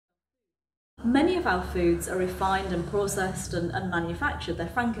Many of our foods are refined and processed and manufactured. They're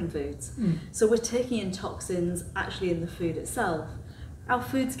frankenfoods. So we're taking in toxins actually in the food itself. Our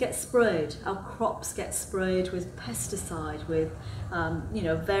foods get sprayed, our crops get sprayed with pesticide, with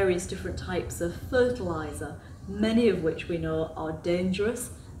various different types of fertiliser, many of which we know are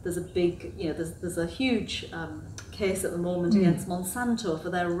dangerous. There's a big, there's a huge case at the moment against Monsanto for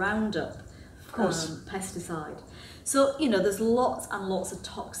their Roundup pesticide. So, there's lots and lots of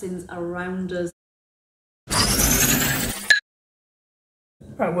toxins around us.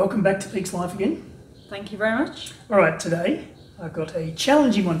 All right, welcome back to Peaks Life again. Thank you very much. All right, today I've got a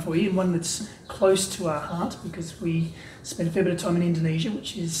challenging one for you, and one that's close to our heart because we spent a fair bit of time in Indonesia,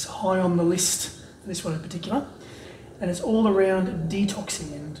 which is high on the list for this one in particular. And it's all around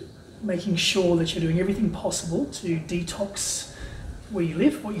detoxing and making sure that you're doing everything possible to detox where you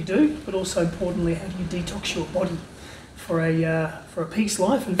live, what you do, but also importantly, how do you detox your body for a peace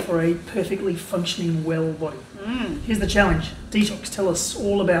life and for a perfectly functioning well body. Here's the challenge. Detox. Tell us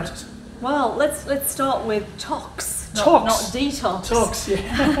all about it. Well, let's start with tox, Tox. not detox. Tox,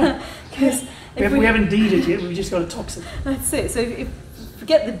 yeah. we haven't D'd it yet. We've just got a toxin. That's it. So if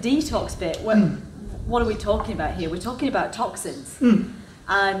forget the detox bit. What are we talking about here? We're talking about toxins.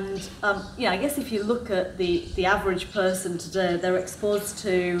 And I guess if you look at the average person today, they're exposed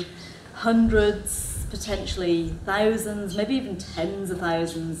to hundreds, potentially thousands, maybe even tens of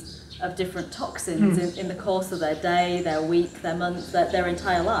thousands of different toxins in the course of their day, their week, their month, their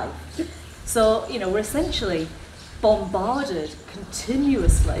entire life. So, we're essentially bombarded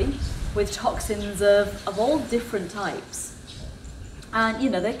continuously with toxins of all different types.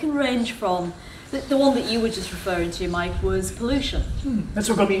 And, they can range from the one that you were just referring to, Mike, was pollution. That's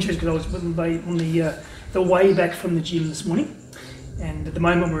what got me interested, because I was on the way back from the gym this morning, and at the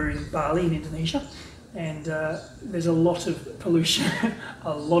moment we're in Bali in Indonesia, and there's a lot of pollution,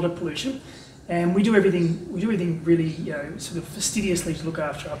 and we do everything really sort of fastidiously to look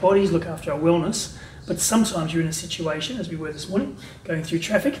after our bodies, look after our wellness. But sometimes you're in a situation, as we were this morning, going through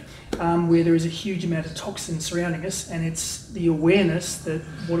traffic, where there is a huge amount of toxins surrounding us, and it's the awareness that,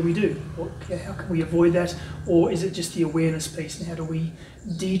 what do we do? How can we avoid that? Or is it just the awareness piece, and how do we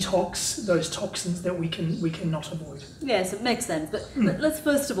detox those toxins that we cannot avoid? Yes, it makes sense. But let's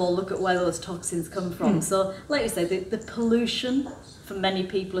first of all look at where those toxins come from. So, like you say, the pollution for many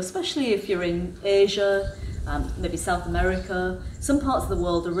people, especially if you're in Asia, maybe South America, some parts of the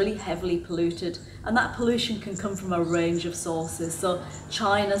world are really heavily polluted, and that pollution can come from a range of sources. So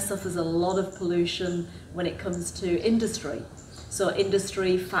China suffers a lot of pollution when it comes to industry. So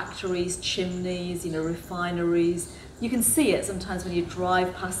industry, factories, chimneys, refineries. You can see it sometimes when you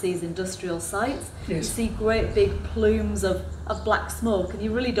drive past these industrial sites. Yes. You see great big plumes of black smoke, and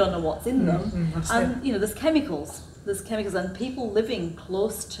you really don't know what's in them. And there's chemicals. And people living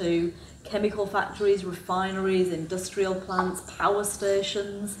close to chemical factories, refineries, industrial plants, power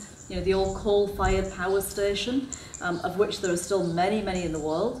stations, the old coal-fired power station, of which there are still many, many in the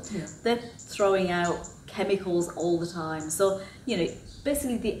world. Yeah. They're throwing out chemicals all the time. So,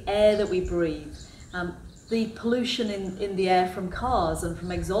 basically the air that we breathe, the pollution in the air from cars and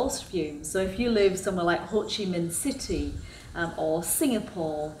from exhaust fumes. So if you live somewhere like Ho Chi Minh City, or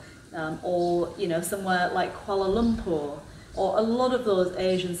Singapore, or somewhere like Kuala Lumpur, or a lot of those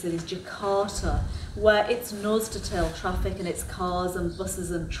Asian cities, Jakarta, where it's nose-to-tail traffic, and it's cars and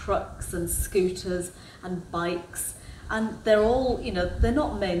buses and trucks and scooters and bikes, and they're all, they're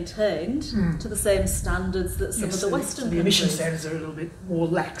not maintained to the same standards that some of the Western countries. The emission standards are a little bit more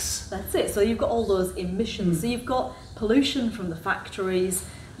lax. That's it. So you've got all those emissions. So you've got pollution from the factories,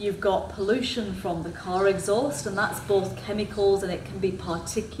 you've got pollution from the car exhaust, and that's both chemicals and it can be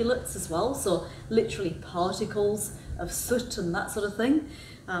particulates as well, so literally particles of soot and that sort of thing.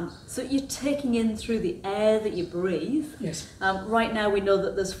 So you're taking in through the air that you breathe. Yes. Right now we know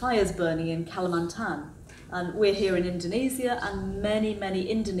that there's fires burning in Kalimantan, and we're here in Indonesia, and many, many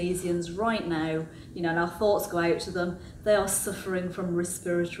Indonesians right now, and our thoughts go out to them, they are suffering from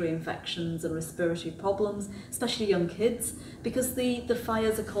respiratory infections and respiratory problems, especially young kids, because the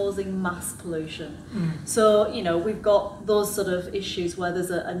fires are causing mass pollution. So, we've got those sort of issues where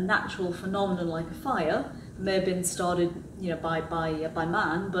there's a natural phenomenon like a fire, may have been started, by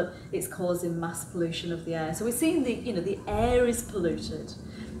man, but it's causing mass pollution of the air. So we're seeing the air is polluted.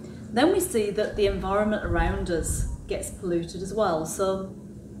 Then we see that the environment around us gets polluted as well. So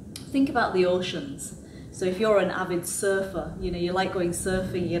think about the oceans. So if you're an avid surfer, you like going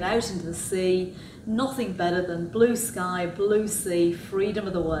surfing, you get out into the sea, nothing better than blue sky, blue sea, freedom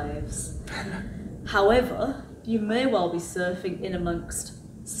of the waves. However, you may well be surfing in amongst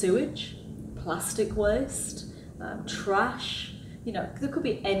sewage, plastic waste, trash, You know, there could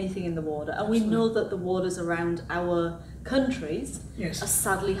be anything in the water, and we know that the waters around our countries are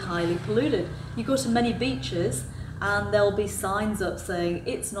sadly highly polluted. You go to many beaches and there'll be signs up saying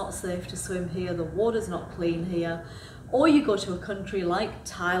it's not safe to swim here, the water's not clean here. Or you go to a country like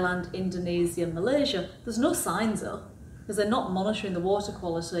Thailand, Indonesia, Malaysia, there's no signs up because they're not monitoring the water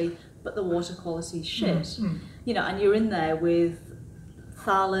quality, but the water quality is shit. You know, and you're in there with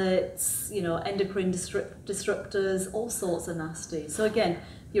phthalates, you know, endocrine disruptors, all sorts of nasty. So again,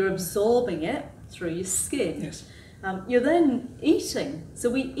 you're absorbing it through your skin. You're then eating. So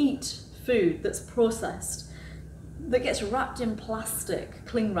we eat food that's processed, that gets wrapped in plastic,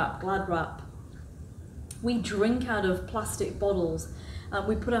 cling wrap, glad wrap. We drink out of plastic bottles, and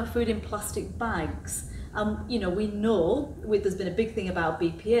we put our food in plastic bags. You know, we know there's been a big thing about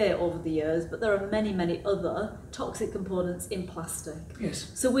BPA over the years, but there are many, many other toxic components in plastic.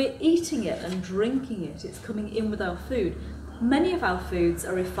 So we're eating it and drinking it. It's coming in with our food. Many of our foods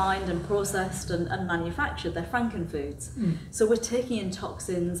are refined and processed and manufactured. They're frankenfoods. So we're taking in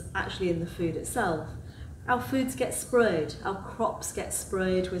toxins actually in the food itself. Our foods get sprayed, our crops get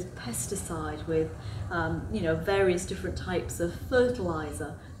sprayed with pesticide, with you know, various different types of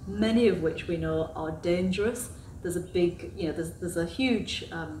fertiliser, many of which we know are dangerous. There's a big, you know, there's a huge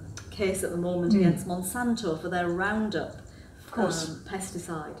case at the moment against Monsanto for their Roundup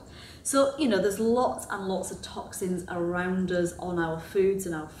pesticide. So, you know, there's lots and lots of toxins around us on our foods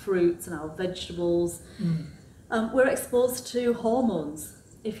and our fruits and our vegetables. We're exposed to hormones.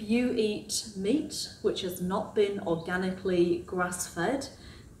 If you eat meat which has not been organically grass-fed,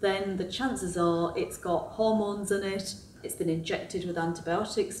 then the chances are it's got hormones in it, it's been injected with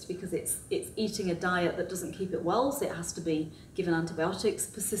antibiotics because it's eating a diet that doesn't keep it well, so it has to be given antibiotics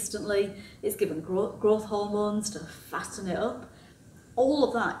persistently, it's given growth hormones to fatten it up. All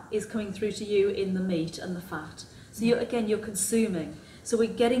of that is coming through to you in the meat and the fat. So you're consuming. So we're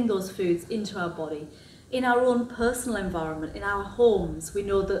getting those foods into our body. In our own personal environment, in our homes, we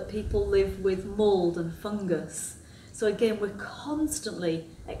know that people live with mould and fungus. So again, we're constantly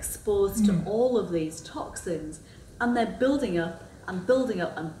exposed to all of these toxins, and they're building up and building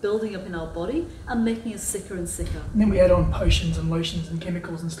up and building up in our body and making us sicker and sicker. And then we add on potions and lotions and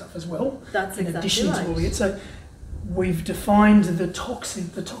chemicals and stuff as well. That's in exactly addition right. to all of it. So we've defined the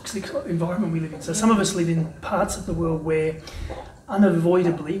toxic environment we live in. So some of us live in parts of the world where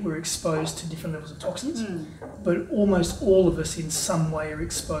unavoidably we're exposed to different levels of toxins, but almost all of us in some way are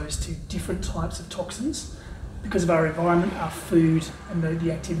exposed to different types of toxins because of our environment, our food, and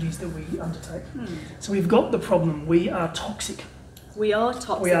the activities that we undertake. So we've got the problem, we are toxic. We are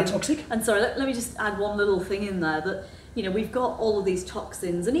toxic. We are toxic. And sorry, let me just add one little thing in there that, you know, we've got all of these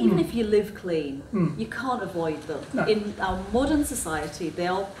toxins, and even if you live clean, you can't avoid them. No. In our modern society, they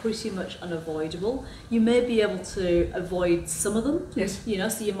are pretty much unavoidable. You may be able to avoid some of them. You know,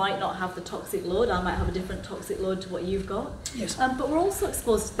 so you might not have the toxic load. I might have a different toxic load to what you've got. But we're also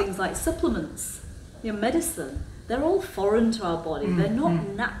exposed to things like supplements, you know, medicine. They're all foreign to our body. They're not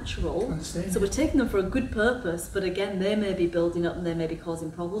natural. So we're taking them for a good purpose, but again, they may be building up and they may be causing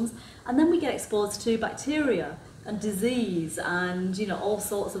problems. And then we get exposed to bacteria and disease and, you know, all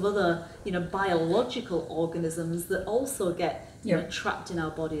sorts of other, you know, biological organisms that also get, you know, trapped in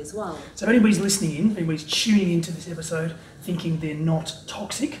our body as well. So if anybody's listening in, if anybody's tuning into this episode thinking they're not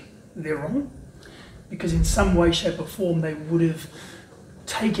toxic, they're wrong. Because in some way, shape or form, they would have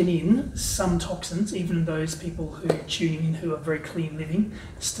taken in some toxins, even those people who are tuning in who are very clean living.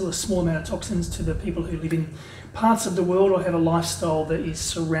 There's still a small amount of toxins to the people who live in parts of the world or have a lifestyle that is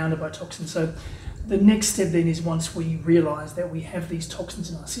surrounded by toxins. So the next step then is, once we realise that we have these toxins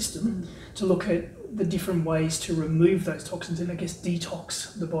in our system, to look at the different ways to remove those toxins and, I guess,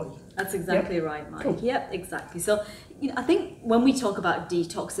 detox the body. That's exactly right, Mike. Cool. Yep, exactly. So, you know, I think when we talk about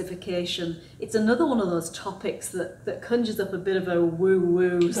detoxification, it's another one of those topics that conjures up a bit of a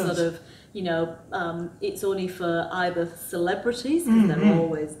woo-woo sort of, you know, it's only for either celebrities, because they're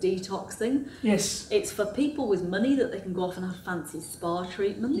always detoxing. It's for people with money that they can go off and have fancy spa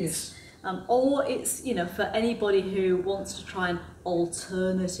treatments. Or it's, you know, for anybody who wants to try an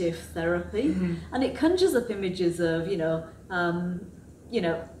alternative therapy, and it conjures up images of, you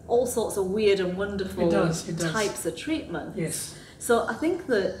know, all sorts of weird and wonderful types of treatments. So I think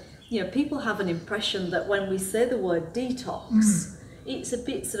that, you know, people have an impression that when we say the word detox, it's a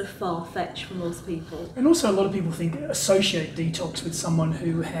bit sort of far-fetched for most people. And also a lot of people associate detox with someone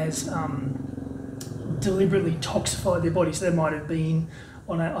who has deliberately toxified their body. So they might have been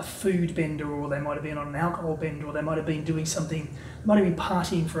on a food bender, or they might have been on an alcohol bender, or they might have been doing something, might have been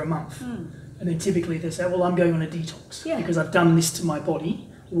partying for a month. And then typically they say, well, I'm going on a detox because I've done this to my body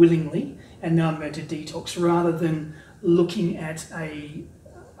willingly, and now I'm going to detox, rather than looking at a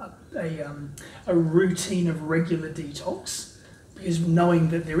routine of regular detox, because knowing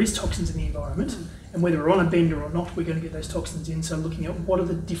that there is toxins in the environment, and whether we're on a bender or not, we're going to get those toxins in. So looking at what are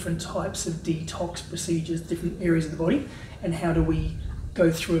the different types of detox procedures, different areas of the body, and how do we go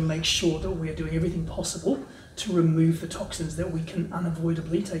through and make sure that we are doing everything possible to remove the toxins that we can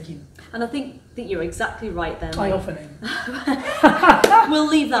unavoidably take in. And I think you're exactly right there. I often am. We'll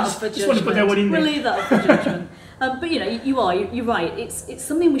leave that up for judgment. Just want to put that one in there. We'll leave that up for judgment. But you know, you're right. It's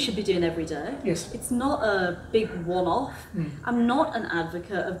something we should be doing every day. Yes. It's not a big one-off. I'm not an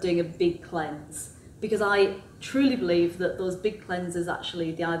advocate of doing a big cleanse, because I truly believe that those big cleanses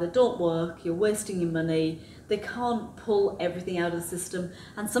actually, they either don't work, you're wasting your money, they can't pull everything out of the system.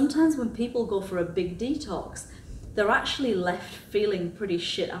 And sometimes when people go for a big detox, they're actually left feeling pretty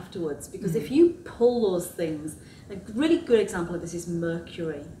shit afterwards, because if you pull those things, a really good example of this is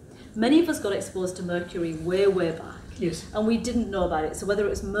mercury. Many of us got exposed to mercury way back. Yes. And we didn't know about it. So whether it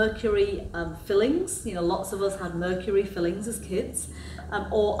was mercury fillings, you know, lots of us had mercury fillings as kids.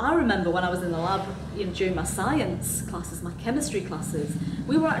 Or I remember when I was in the lab, you know, during my science classes, my chemistry classes,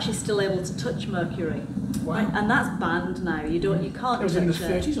 we were actually still able to touch mercury. Wow. And that's banned now. You can't touch it. Was it in the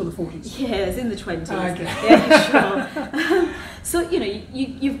 30s or the 40s? Yeah, it's in the 20s. Okay. Yeah, sure. So, you know,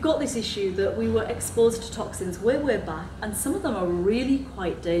 you've got this issue that we were exposed to toxins way back, and some of them are really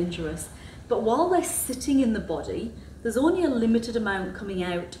quite dangerous. But while they're sitting in the body, there's only a limited amount coming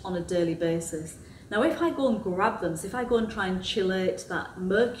out on a daily basis. Now, if I go and grab them, so if I go and try and chelate that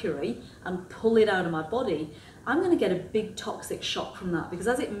mercury and pull it out of my body, I'm going to get a big toxic shock from that, because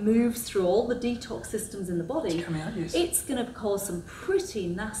as it moves through all the detox systems in the body, it's going to cause some pretty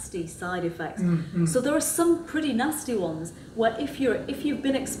nasty side effects. So there are some pretty nasty ones where if you've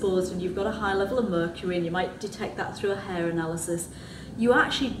been exposed and you've got a high level of mercury, and you might detect that through a hair analysis, you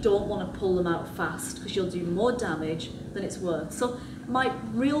actually don't want to pull them out fast, because you'll do more damage than it's worth. So my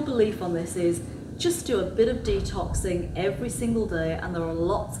real belief on this is just do a bit of detoxing every single day, and there are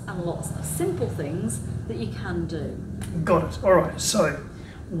lots and lots of simple things that you can do. Got it. All right. So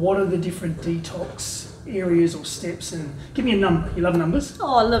what are the different detox areas or steps? And give me a number. You love numbers?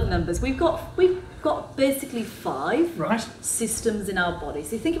 Oh, I love numbers. We've got basically 5 systems in our body.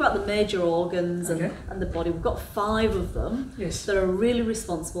 So you think about the major organs and the body. We've got 5 of them that are really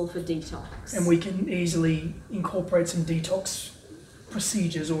responsible for detox. And we can easily incorporate some detox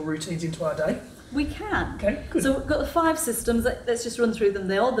procedures or routines into our day. We can. Okay, good. So we've got the 5 systems. Let's just run through them.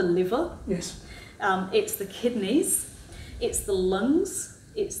 They are the liver. Yes. It's the kidneys. It's the lungs.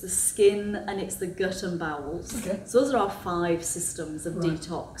 It's the skin, and it's the gut and bowels. Okay. So those are our 5 systems of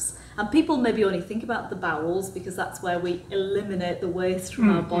detox. And people maybe only think about the bowels because that's where we eliminate the waste from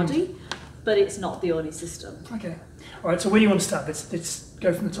our body, but it's not the only system. Okay. All right, so where do you want to start? Let's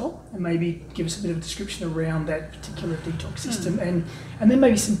go from the top and maybe give us a bit of a description around that particular detox system, and then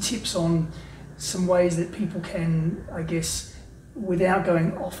maybe some tips on some ways that people can, I guess, without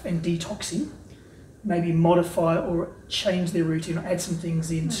going off and detoxing, maybe modify or change their routine or add some things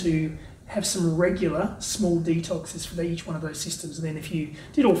in to have some regular small detoxes for each one of those systems. And then if you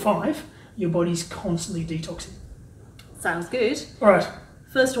did all 5, your body's constantly detoxing. Sounds good. All right.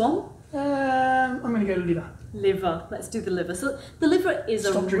 First one? I'm going to go liver. Liver. Let's do the liver. So the liver is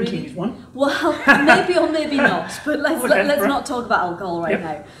Stop drinking is one. Well, maybe or maybe not, but let's not talk about alcohol right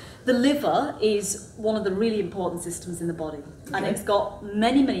now. The liver is one of the really important systems in the body, and it's got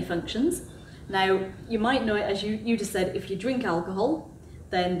many functions. Now, you might know it, as you just said, if you drink alcohol,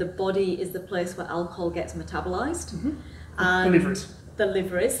 then the body is the place where alcohol gets metabolized. And the liver is. The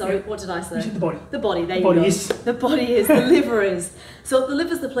liver is, sorry, what did I say? You said the body. The body, there the you go. Body is. The body is, the liver is. So the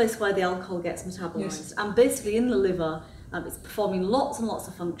liver is the place where the alcohol gets metabolized. And basically in the liver, it's performing lots and lots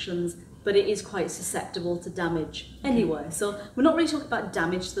of functions, but it is quite susceptible to damage anyway. So we're not really talking about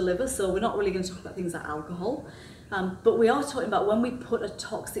damage to the liver, so we're not really going to talk about things like alcohol. But we are talking about when we put a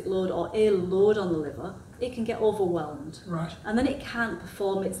toxic load or a load on the liver, it can get overwhelmed. Right. And then it can't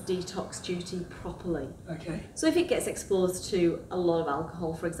perform its detox duty properly. Okay. So if it gets exposed to a lot of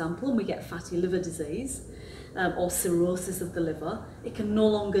alcohol, for example, and we get fatty liver disease or cirrhosis of the liver, it can no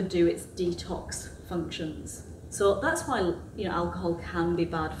longer do its detox functions. So that's why, you know, alcohol can be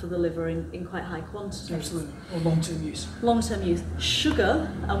bad for the liver in quite high quantities. Absolutely. Or long-term use. Long-term use.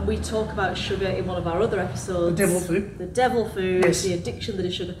 Sugar, and we talk about sugar in one of our other episodes. The devil food. The devil food, yes. The addiction that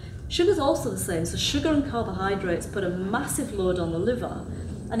is sugar. Sugar's also the same. So sugar and carbohydrates put a massive load on the liver,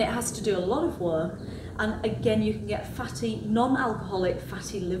 and it has to do a lot of work. And again, you can get fatty, non-alcoholic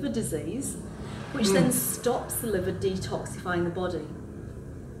fatty liver disease, which then stops the liver detoxifying the body.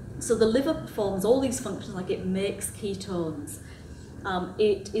 So the liver performs all these functions, like it makes ketones.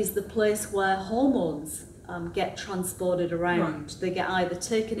 It is the place where hormones get transported around. Right. They get either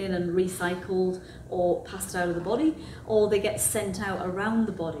taken in and recycled or passed out of the body, or they get sent out around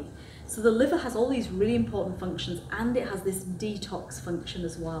the body. So the liver has all these really important functions, and it has this detox function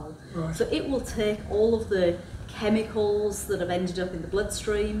as well. Right. So it will take all of the chemicals that have ended up in the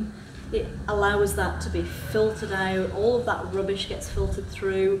bloodstream, it allows that to be filtered out, all of that rubbish gets filtered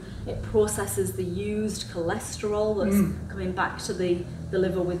through, it processes the used cholesterol that's coming back to the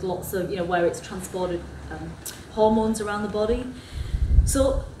liver with lots of, where it's transported hormones around the body.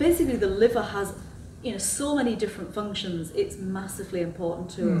 So basically the liver has so many different functions, it's massively important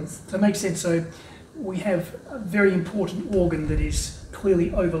to us. That makes sense. So we have a very important organ that is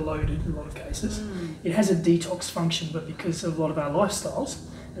clearly overloaded in a lot of cases. It has a detox function, but because of a lot of our lifestyles,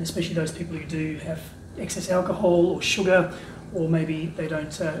 and especially those people who do have excess alcohol or sugar, or maybe they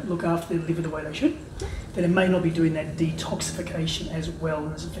don't look after their liver the way they should, then it may not be doing that detoxification as well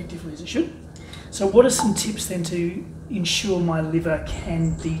and as effectively as it should. So what are some tips then to ensure my liver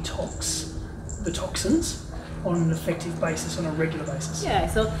can detox the toxins on an effective basis, on a regular basis? Yeah,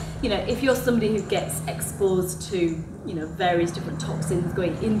 so if you're somebody who gets exposed to various different toxins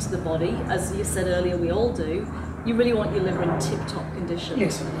going into the body, as you said earlier, we all do, you really want your liver in tip-top condition.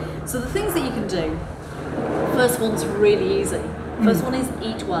 Yes. So the things that you can do, first one's really easy. First one is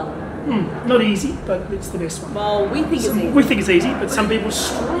eat well. Not easy, but it's the best one. Well, we think it's easy. We think it's easy, but some people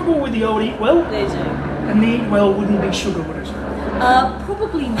struggle with the old eat well. They do. And the eat well wouldn't be sugar, would it?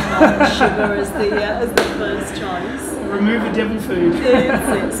 Probably not sugar as the first choice. Remove the devil food.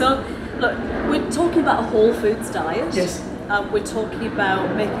 That's it. So, look, we're talking about a whole foods diet. Yes. We're talking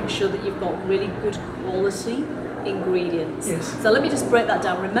about making sure that you've got really good quality ingredients. Yes. So let me just break that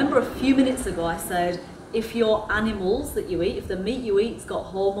down. Remember a few minutes ago I said if your animals that you eat, if the meat you eat has got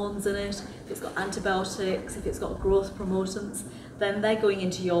hormones in it, if it's got antibiotics, if it's got growth promotants, then they're going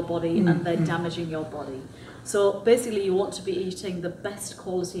into your body and they're damaging your body. So basically you want to be eating the best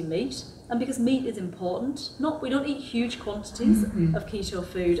quality meat, and because meat is important, we don't eat huge quantities of keto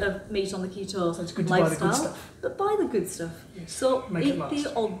food, of meat on the keto So it's good to lifestyle, buy the good stuff. but buy the good stuff. Yes. So Make it eat last.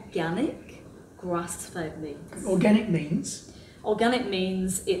 the organic, grass-fed meat. Organic means? Organic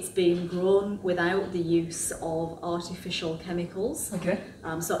means it's been grown without the use of artificial chemicals. Okay.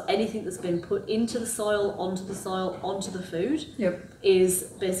 So anything that's been put into the soil, onto the food, Yep. is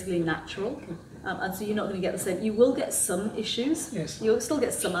basically natural. And so you're not going to get the same. You will get some issues. Yes. You'll still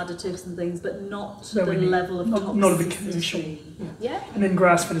get some additives and things, but not to No, the we need- level of toxicity. not a big commercial. Yeah. And then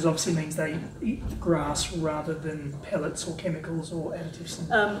grass-fed is obviously means they eat the grass rather than pellets or chemicals or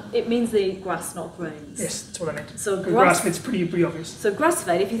additives. It means they eat grass, not grains. Yes, that's what I meant. So Grass-fed's pretty obvious. So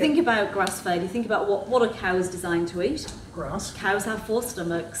grass-fed, if you think about grass-fed, you think about what are cows designed to eat? Grass. Cows have 4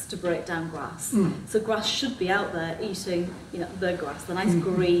 stomachs to break down grass. So grass should be out there eating, the grass, the nice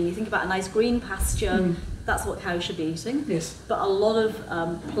green. You think about a nice green pasture, that's what cows should be eating. Yes. But a lot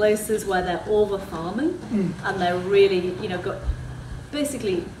of places where they're over farming and they're really, got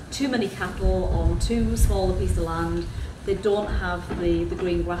basically too many cattle on too small a piece of land, they don't have the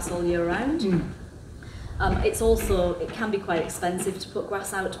green grass all year round. It can be quite expensive to put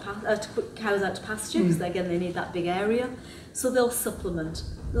grass out to put cows out to pasture because again they need that big area. So they'll supplement.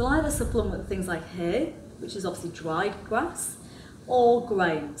 They'll either supplement with things like hay, which is obviously dried grass, or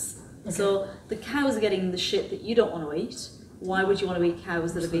grains. Okay. So the cows are getting the shit that you don't want to eat. Why would you want to eat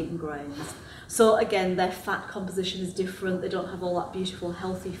cows that have eaten grains? So again, their fat composition is different. They don't have all that beautiful,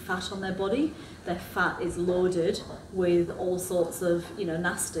 healthy fat on their body. Their fat is loaded with all sorts of,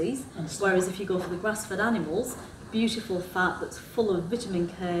 nasties. Whereas if you go for the grass-fed animals, beautiful fat that's full of vitamin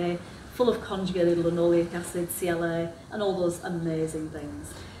K, full of conjugated linoleic acid, CLA, and all those amazing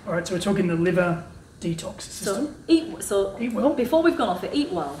things. All right, so we're talking the liver detox system. Eat well. Before we've gone off it,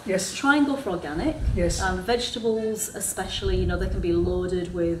 eat well. Yes. Try and go for organic. Yes. Vegetables, especially, they can be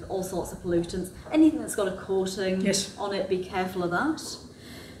loaded with all sorts of pollutants. Anything that's got a coating Yes. on it, be careful of that.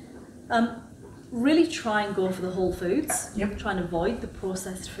 Really try and go for the whole foods. Yep. Try and avoid the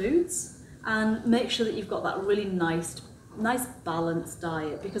processed foods, and make sure that you've got that really nice balanced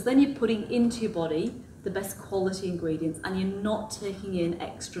diet, because then you're putting into your body the best quality ingredients and you're not taking in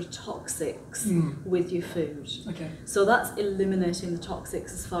extra toxics with your food. Okay. So that's eliminating the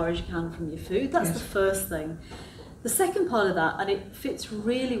toxics as far as you can from your food. That's Yes. the first thing. The second part of that, and it fits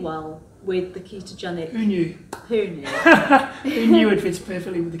really well with the ketogenic... Who knew? Who knew? Who knew it fits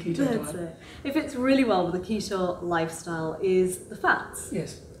perfectly with the keto That's diet? it. It fits really well with the keto lifestyle is the fats.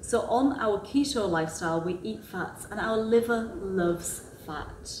 Yes. So on our keto lifestyle, we eat fats, and our liver loves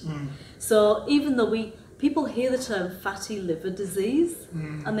fat. So even though people hear the term fatty liver disease,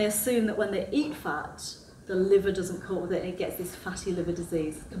 and they assume that when they eat fat, the liver doesn't cope with it and it gets this fatty liver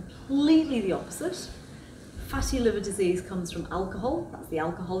disease. Completely the opposite. fatty liver disease comes from alcohol, that's the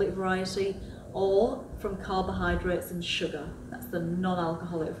alcoholic variety, or from carbohydrates and sugar, that's the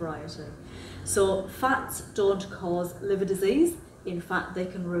non-alcoholic variety. So fats don't cause liver disease, in fact they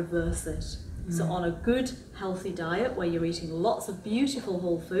can reverse it. So on a good healthy diet where you're eating lots of beautiful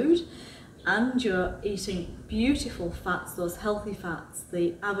whole food and you're eating beautiful fats, those healthy fats,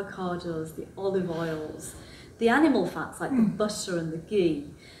 the avocados, the olive oils, the animal fats like the butter and the ghee,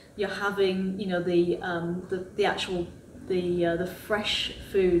 you're having, you know, the actual the fresh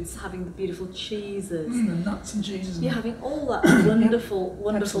foods, having the beautiful cheeses, the nuts and cheeses. You're having all that wonderful,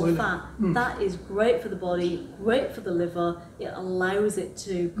 wonderful Absolutely. fat. That is great for the body, great for the liver. It allows it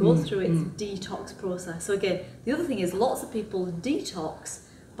to go through its detox process. So again, the other thing is lots of people detox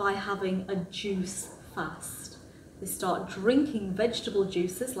by having a juice fast. They start drinking vegetable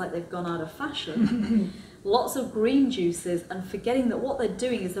juices like they've gone out of fashion. Lots of green juices, and forgetting that what they're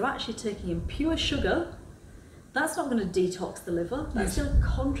doing is they're actually taking in pure sugar. That's not going to detox the liver. That's going to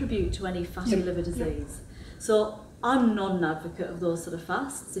contribute to any fatty liver disease. So I'm not an advocate of those sort of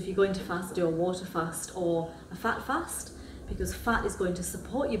fasts. If you're going to fast, do a water fast or a fat fast, because fat is going to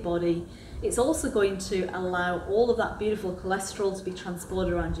support your body. It's also going to allow all of that beautiful cholesterol to be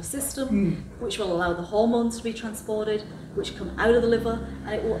transported around your system, which will allow the hormones to be transported, which come out of the liver,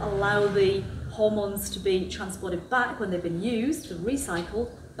 and it will allow the hormones to be transported back when they've been used and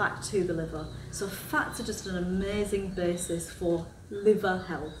recycled back to the liver. So fats are just an amazing basis for liver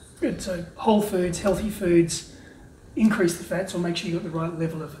health. Good. So whole foods, healthy foods, increase the fats or make sure you've got the right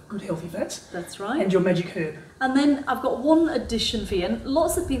level of good healthy fats. That's right. And your magic herb. And then I've got one addition for you, and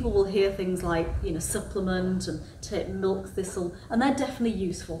lots of people will hear things like, you know, supplement and take milk thistle, and they're definitely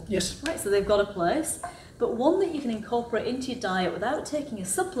useful. Yes. Right, so they've got a place. But one that you can incorporate into your diet without taking a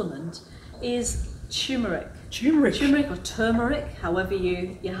supplement is turmeric. Turmeric. Turmeric or turmeric, however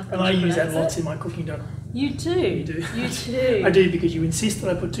you happen to And I use that pronounce lots it. in my cooking, don't I? You do. You do. You do. I do, because you insist that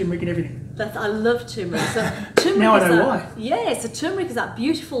I put turmeric in everything. I love turmeric. So turmeric Now I is know that, why. Yeah, so turmeric is that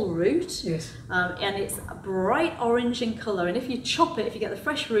beautiful root. Yes. And it's bright orange in colour. And if you chop it, if you get the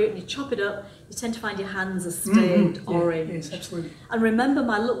fresh root and you chop it up, you tend to find your hands are stained orange. Yes, absolutely. And remember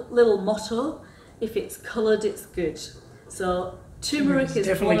my little motto: if it's coloured, it's good. So turmeric is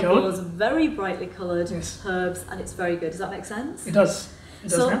definitely one coloured. of those very brightly coloured Yes. herbs, and it's very good. Does that make sense? It does. It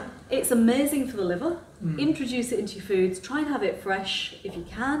does So now. it's amazing for the liver. Introduce it into your foods. Try and have it fresh if you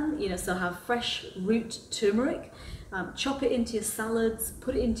can. You know, so have fresh root turmeric. Chop it into your salads.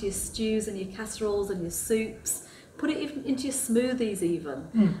 Put it into your stews and your casseroles and your soups. Put it even into your smoothies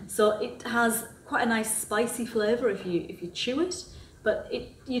even. So it has quite a nice spicy flavour if you chew it, but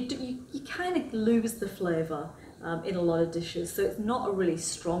you kind of lose the flavour in a lot of dishes. So it's not a really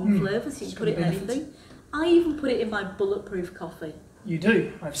strong flavour. So you can put it in anything. I even put it in my bulletproof coffee. You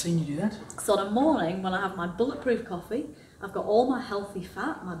do. I've seen you do that. So in the morning, when I have my bulletproof coffee, I've got all my healthy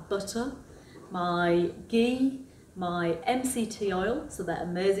fat, my butter, my ghee, my MCT oil, so they're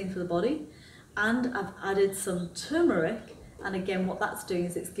amazing for the body, and I've added some turmeric, and again what that's doing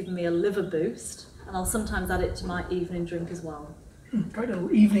is it's giving me a liver boost, and I'll sometimes add it to my evening drink as well. Great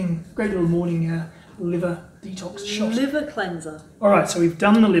little morning liver detox shot. Liver cleanser. All right, so we've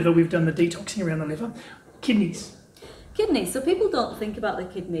done the liver, we've done the detoxing around the liver. Kidneys. Kidneys. So people don't think about the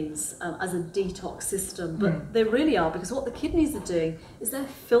kidneys as a detox system, but they really are, because what the kidneys are doing is they're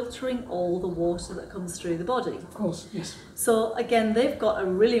filtering all the water that comes through the body. Of course, yes. So again, they've got a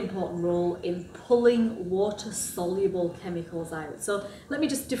really important role in pulling water-soluble chemicals out. So let me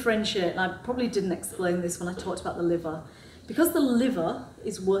just differentiate, and I probably didn't explain this when I talked about the liver. Because the liver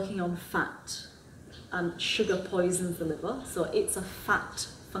is working on fat, and sugar poisons the liver, so it's a fat.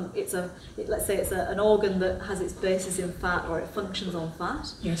 Let's say it's an organ that has its basis in fat, or it functions on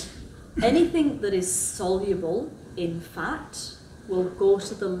fat. Yes. Anything that is soluble in fat will go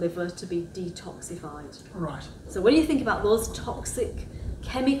to the liver to be detoxified. Right. So when you think about those toxic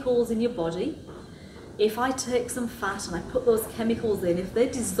chemicals in your body, if I take some fat and I put those chemicals in, if they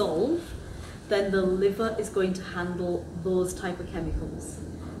dissolve, then the liver is going to handle those type of chemicals.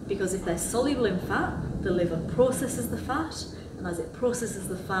 Because if they're soluble in fat, the liver processes the fat, and as it processes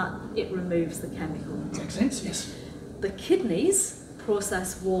the fat, it removes the chemical. Makes sense, yes. The kidneys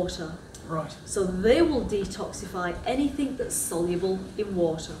process water, Right. so they will detoxify anything that's soluble in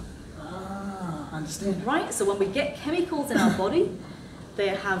water. Ah, I understand. Right, so when we get chemicals in our body,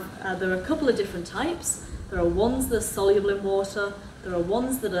 there are a couple of different types. There are ones that are soluble in water, there are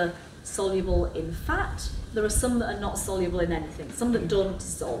ones that are soluble in fat, there are some that are not soluble in anything, some that don't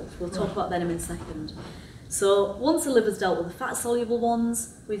dissolve. We'll talk about them in a second. So once the liver's dealt with the fat-soluble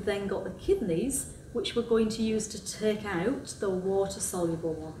ones, we've then got the kidneys, which we're going to use to take out the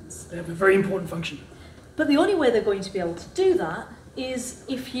water-soluble ones. They have a very important function. But the only way they're going to be able to do that is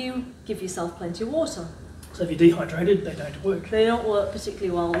if you give yourself plenty of water. So if you're dehydrated, they don't work. They don't work particularly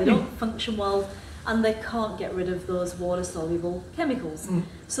well, they don't function well, and they can't get rid of those water-soluble chemicals.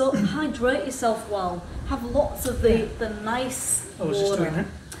 So hydrate yourself well. Have lots of the nice water. I was just doing that.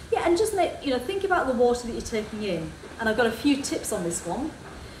 Yeah, and just think about the water that you're taking in. And I've got a few tips on this one.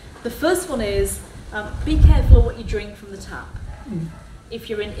 The first one is be careful of what you drink from the tap. If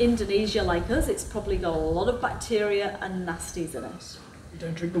you're in Indonesia like us, it's probably got a lot of bacteria and nasties in it. You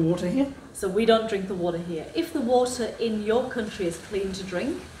don't drink the water here? So we don't drink the water here. If the water in your country is clean to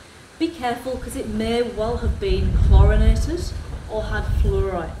drink, be careful because it may well have been chlorinated or had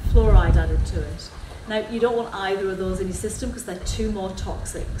fluoride added to it. Now, you don't want either of those in your system because they're two more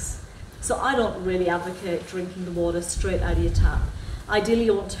toxics. So I don't really advocate drinking the water straight out of your tap. Ideally,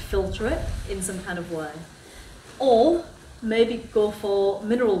 you want to filter it in some kind of way. Or maybe go for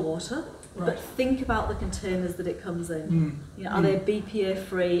mineral water, but think about the containers that it comes in. Are they BPA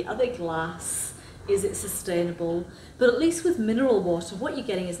free? Are they glass? Is it sustainable? But at least with mineral water, what you're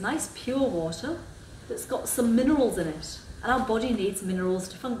getting is nice pure water that's got some minerals in it. And our body needs minerals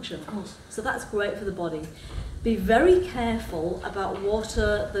to function. Of course. So that's great for the body. Be very careful about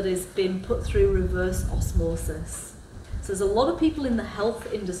water that has been put through reverse osmosis. So there's a lot of people in the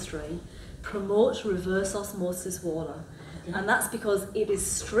health industry promote reverse osmosis water. And that's because it is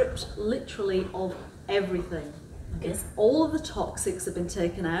stripped literally of everything. It's all of the toxics have been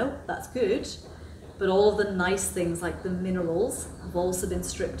taken out, that's good, but all of the nice things like the minerals have also been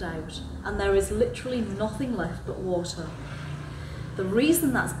stripped out. And there is literally nothing left but water. The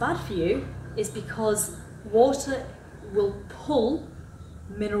reason that's bad for you is because water will pull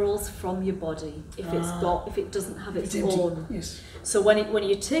minerals from your body if it doesn't have its own. Yes. So when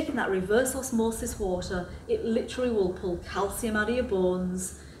you're taking that reverse osmosis water, it literally will pull calcium out of your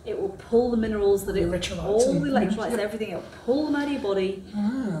bones. It will pull the minerals that all the electrolytes, everything. It'll pull them out of your body,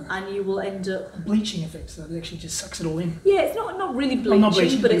 and you will end up a bleaching effect. So it actually just sucks it all in. Yeah, it's not really bleaching, not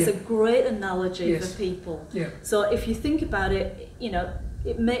bleaching, but it's a great analogy for people. Yeah. So if you think about it,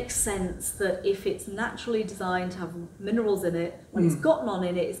 it makes sense that if it's naturally designed to have minerals in it, when it's got none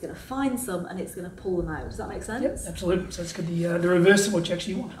in it, it's going to find some and it's going to pull them out. Does that make sense? Yep, absolutely. So it's got the reverse of what you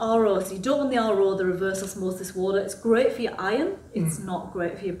actually want. RO, so you don't want the RO, the reverse osmosis water. It's great for your iron, it's not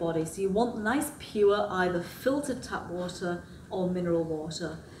great for your body. So you want nice, pure, either filtered tap water or mineral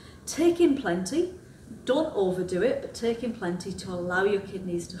water. Take in plenty. Don't overdo it, but take in plenty to allow your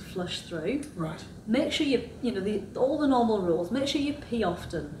kidneys to flush through. Right. Make sure all the normal rules. Make sure you pee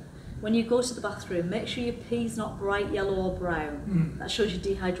often. When you go to the bathroom, make sure your pee's not bright yellow or brown. That shows you're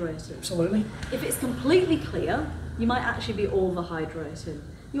dehydrated. Absolutely. If it's completely clear, you might actually be overhydrated.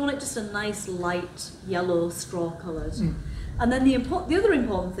 You want it just a nice light yellow, straw coloured. And then the other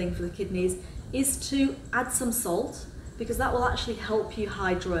important thing for the kidneys is to add some salt, because that will actually help you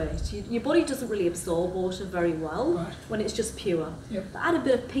hydrate. Your body doesn't really absorb water very well when it's just pure. But add a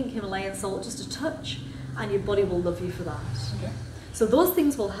bit of pink Himalayan salt, just a touch, and your body will love you for that. Okay. So those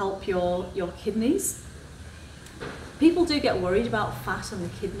things will help your kidneys. People do get worried about fat and the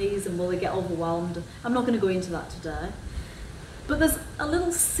kidneys and will they get overwhelmed. I'm not going to go into that today. But there's a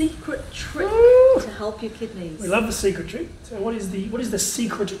little secret trick to help your kidneys. We love the secret trick. So what is the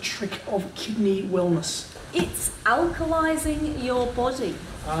secret trick of kidney wellness? It's alkalizing your body.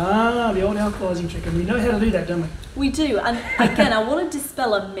 The old alkalizing trick, and we know how to do that, don't we? We do, and again, I want to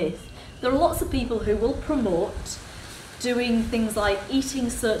dispel a myth. There are lots of people who will promote doing things like eating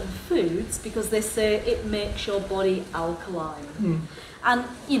certain foods because they say it makes your body alkaline. And,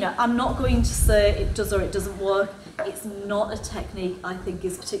 I'm not going to say it does or it doesn't work. It's not a technique I think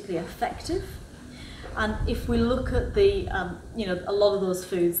is particularly effective. And if we look at a lot of those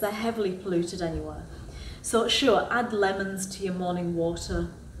foods, they're heavily polluted anyway. So sure, add lemons to your morning water,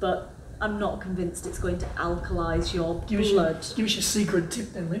 but I'm not convinced it's going to alkalise your blood. Give us your secret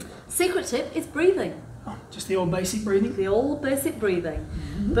tip then, Lyn. Secret tip is breathing. Oh, just the old basic breathing? The old basic breathing,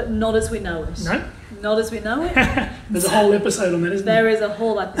 but not as we know it. No? Not as we know it. There's a whole episode on that, isn't there? There is a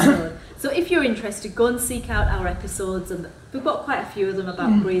whole episode. So if you're interested, go and seek out our episodes, and we've got quite a few of them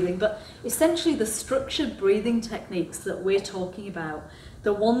about breathing, but essentially the structured breathing techniques that we're talking about,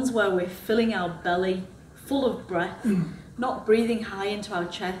 the ones where we're filling our belly full of breath, not breathing high into our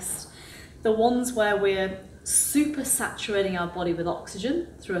chest, the ones where we're super saturating our body with oxygen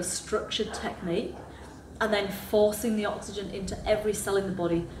through a structured technique, and then forcing the oxygen into every cell in the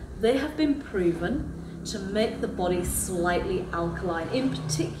body, they have been proven to make the body slightly alkaline. In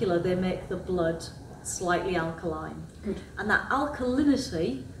particular, they make the blood slightly alkaline. Good. And that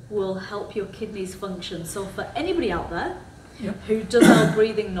alkalinity will help your kidneys function. So for anybody out there who does our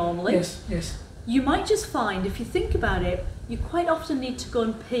breathing normally, yes. you might just find, if you think about it, you quite often need to go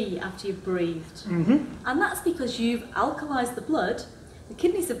and pee after you've breathed. And that's because you've alkalized the blood, the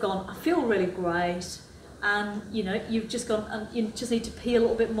kidneys have gone, I feel really great, and you've just gone and you just need to pee a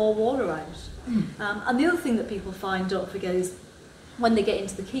little bit more water out. And the other thing that people find, don't forget, is when they get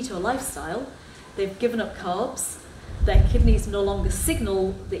into the keto lifestyle, they've given up carbs, their kidneys no longer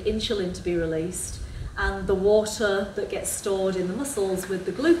signal the insulin to be released, and the water that gets stored in the muscles with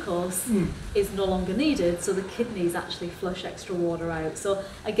the glucose is no longer needed, so the kidneys actually flush extra water out. So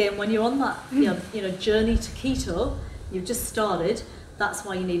again, when you're on that journey to keto, you've just started, that's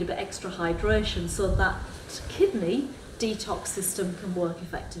why you need a bit extra hydration, so that kidney detox system can work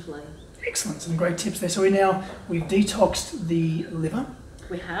effectively. Excellent, some great tips there. So we've detoxed the liver.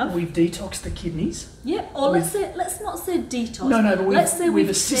 We have. We've detoxed the kidneys. Yeah, or let's not say detox. No, but let's say we've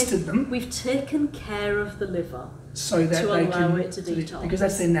assisted them. We've taken care of the liver so that to they allow can it to detox. because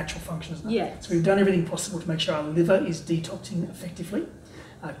that's their natural function, isn't it? Yeah. So we've done everything possible to make sure our liver is detoxing effectively.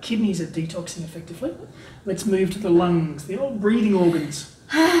 Our kidneys are detoxing effectively. Let's move to the lungs, the old breathing organs.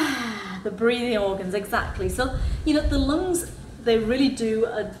 The breathing organs, exactly. So, the lungs, they really do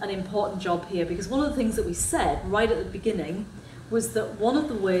an important job here, because one of the things that we said right at the beginning was that one of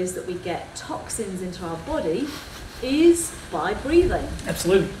the ways that we get toxins into our body is by breathing.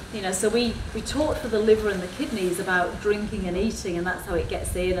 Absolutely. So we talked for the liver and the kidneys about drinking and eating, and that's how it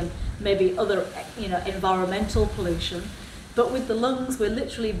gets in, and maybe other environmental pollution. But with the lungs, we're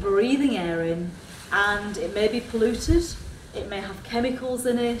literally breathing air in, and it may be polluted, it may have chemicals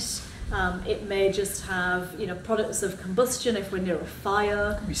in it, it may just have products of combustion if we're near a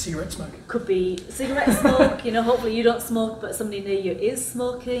fire. Could be cigarette smoke. Could be cigarette smoke. Hopefully you don't smoke, but somebody near you is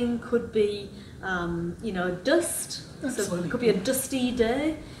smoking. Could be dust. Absolutely. So it could be a dusty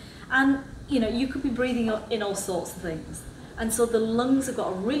day, and you could be breathing in all sorts of things. And so the lungs have got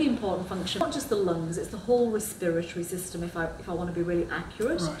a really important function. Not just the lungs; it's the whole respiratory system. If I want to be really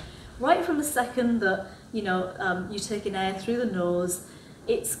accurate, right from the second that you take in air through the nose,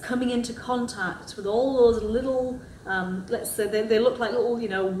 it's coming into contact with all those little, let's say they look like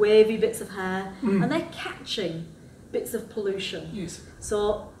little, wavy bits of hair, and they're catching bits of pollution. Yes.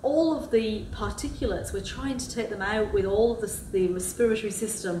 So all of the particulates, we're trying to take them out with all of the respiratory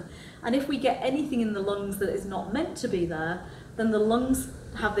system. And if we get anything in the lungs that is not meant to be there, then the lungs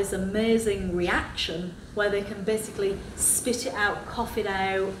have this amazing reaction where they can basically spit it out, cough it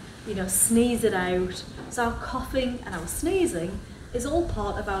out, sneeze it out. So our coughing and our sneezing is all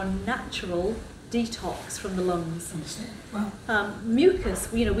part of our natural detox from the lungs. Wow.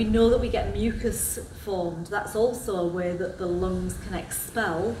 Mucus, we know that we get mucus formed. That's also a way that the lungs can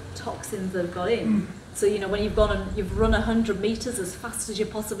expel toxins they've got in. So when you've gone and you've run 100 metres as fast as you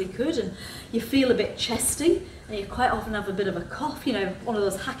possibly could, and you feel a bit chesty, and you quite often have a bit of a cough, one of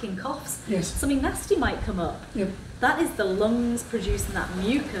those hacking coughs, yes, something nasty might come up. Yep. That is the lungs producing that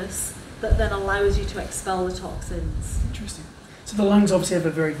mucus that then allows you to expel the toxins. Interesting. So the lungs obviously have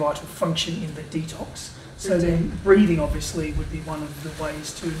a very vital function in the detox. So then breathing obviously would be one of the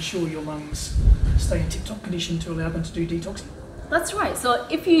ways to ensure your lungs stay in tip-top condition to allow them to do detoxing. That's right. So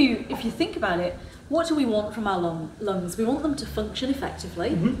if you think about it, what do we want from our lungs? We want them to function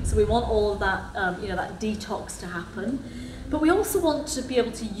effectively. So we want all of that, that detox to happen. But we also want to be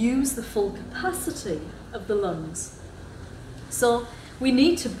able to use the full capacity of the lungs. So we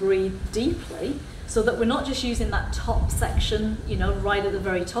need to breathe deeply, so that we're not just using that top section, right at the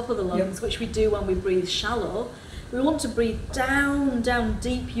very top of the lungs, which we do when we breathe shallow. We want to breathe down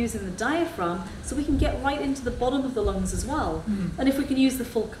deep using the diaphragm, so we can get right into the bottom of the lungs as well. And if we can use the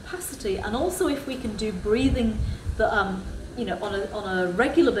full capacity, and also if we can do breathing that, on a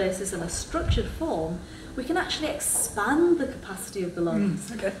regular basis in a structured form, we can actually expand the capacity of the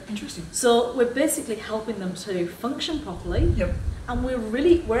lungs. Okay, interesting. So we're basically helping them to function properly. Yep. And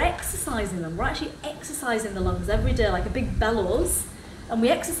we're exercising them. We're actually exercising the lungs every day like a big bellows, and we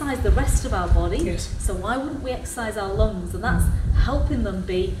exercise the rest of our body. Yes. So why wouldn't we exercise our lungs? And that's helping them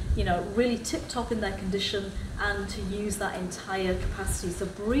be, really tip-top in their condition and to use that entire capacity. So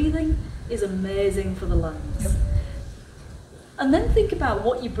breathing is amazing for the lungs. Yep. And then think about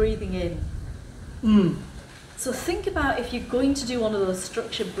what you're breathing in. So think about, if you're going to do one of those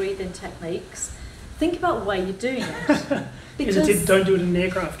structured breathing techniques, think about where you're doing it. Here's a tip: don't do it in an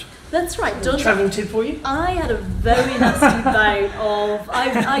aircraft. That's right. Travel tip for you. I had a very nasty bout of.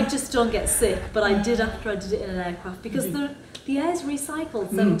 I just don't get sick, but I did after I did it in an aircraft, because the air's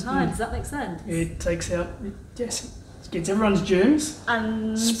recycled 7 times. Does that make sense? It takes out. Yes, it's gets everyone's germs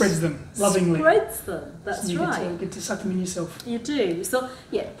and spreads them lovingly. Spreads them. That's so you right. Get to suck them in yourself. You do. So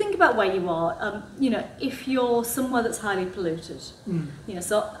yeah, think about where you are. You know, if you're somewhere that's highly polluted, you know.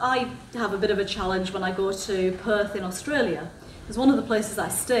 So I have a bit of a challenge when I go to Perth in Australia, because one of the places I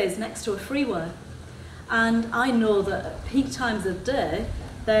stay is next to a freeway, and I know that at peak times of day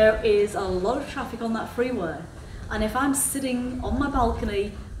there is a lot of traffic on that freeway, and if I'm sitting on my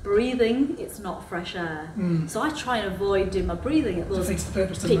balcony breathing, it's not fresh air. So I try and avoid doing my breathing at those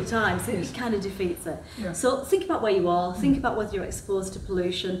peak times. It kind of defeats it. Yeah. So think about where you are, think about whether you're exposed to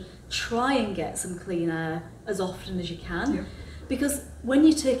pollution, try and get some clean air as often as you can. Yeah. Because when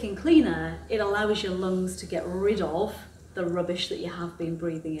you're taking clean air, it allows your lungs to get rid of the rubbish that you have been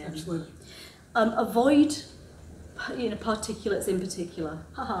breathing in. Absolutely. Avoid particulates in particular.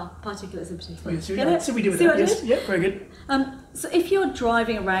 Particulates in particular. Oh, yeah, so we do with See that. what I Yes. did? Yeah, very good. So if you're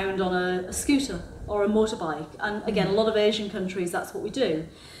driving around on a scooter or a motorbike, and again, a lot of Asian countries, that's what we do,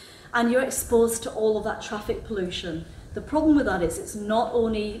 and you're exposed to all of that traffic pollution, the problem with that is it's not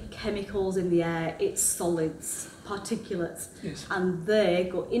only chemicals in the air, it's solids, particulates, Yes. and they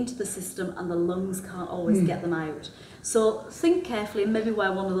go into the system and the lungs can't always get them out. So think carefully and maybe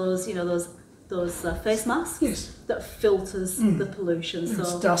wear one of those, those face masks Yes. that filters the pollution. If it's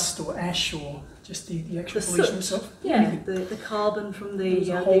So dust or ash or just the actual the pollution soot, itself. yeah, the carbon from the There's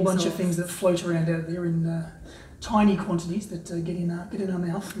a whole the bunch of exhaust. things that float around out there in tiny quantities that get in our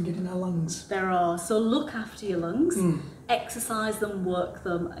mouth and get in our lungs. There are. So look after your lungs, exercise them, work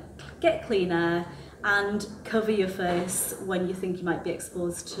them, get clean air, and cover your face when you think you might be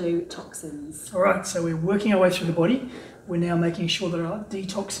exposed to toxins. All right, so we're working our way through the body. We're now making sure that our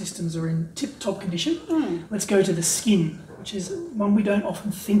detox systems are in tip-top condition. Let's go to the skin, which is one we don't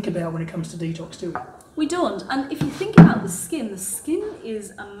often think about when it comes to detox, do we? We don't. And if you think about the skin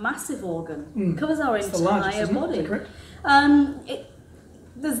is a massive organ. It covers our It's the entire largest, isn't it? body. Is that correct?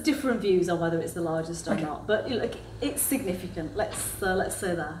 There's different views on whether it's the largest or not, but it's significant. Let's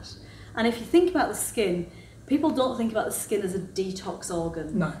say that. And if you think about the skin, people don't think about the skin as a detox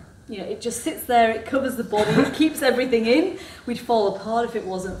organ. No. It just sits there, it covers the body, it keeps everything in. We'd fall apart if it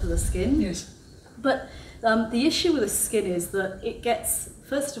wasn't for the skin. Yes. But the issue with the skin is that it gets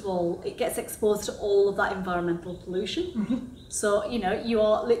exposed to all of that environmental pollution. So, you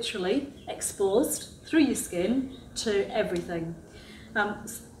are literally exposed through your skin to everything.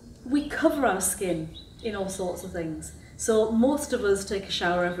 We cover our skin in all sorts of things. So most of us take a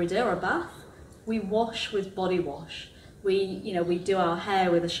shower every day or a bath. We wash with body wash. We do our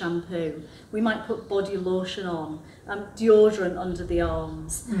hair with a shampoo. We might put body lotion on, deodorant under the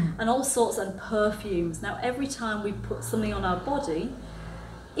arms, and all sorts, and perfumes. Now, every time we put something on our body,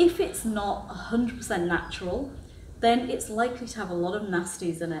 if it's not 100% natural, then it's likely to have a lot of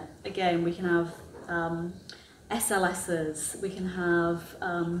nasties in it. Again, we can have SLSs, we can have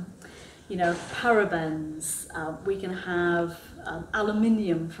parabens, we can have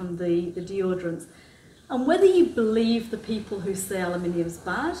aluminium from the deodorants. And whether you believe the people who say aluminium's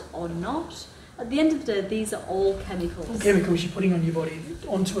bad or not, at the end of the day, these are all chemicals. All chemicals you're putting on your body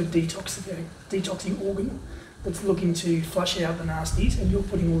onto a detoxing organ that's looking to flush out the nasties, and you're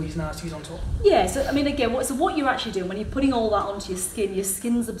putting all these nasties on top. Yeah, so again, what you're actually doing when you're putting all that onto your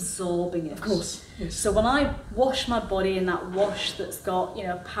skin's absorbing it. Of course, yes. So when I wash my body in that wash that's got,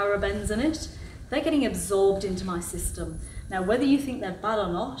 parabens in it, they're getting absorbed into my system. Now, whether you think they're bad or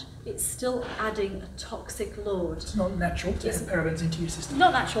not, it's still adding a toxic load. It's not natural to add parabens into your system.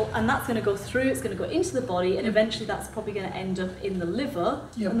 Not natural, and that's going to go through, it's going to go into the body, and eventually that's probably going to end up in the liver,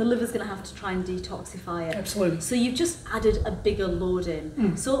 and the liver's going to have to try and detoxify it. Absolutely. So you've just added a bigger load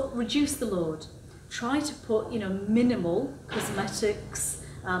in. So reduce the load. Try to put, minimal cosmetics,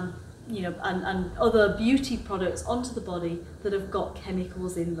 and other beauty products onto the body that have got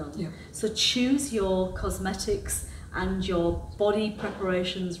chemicals in them. Yeah. So choose your cosmetics and your body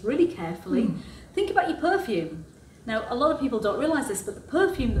preparations really carefully. Think about your perfume. Now, a lot of people don't realise this, but the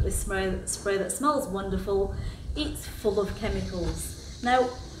perfume that they spray that smells wonderful, it's full of chemicals. Now,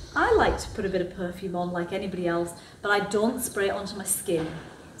 I like to put a bit of perfume on like anybody else, but I don't spray it onto my skin.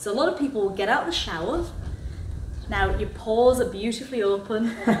 So a lot of people will get out of the shower. Now, your pores are beautifully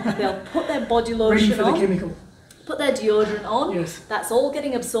open. They'll put their body lotion Ready for on. the chemical. Put their deodorant on. Yes. That's all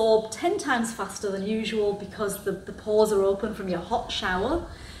getting absorbed 10 times faster than usual because the pores are open from your hot shower.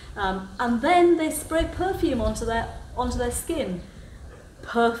 And then they spray perfume onto their skin.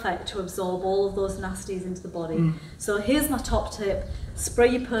 Perfect to absorb all of those nasties into the body. So here's my top tip. Spray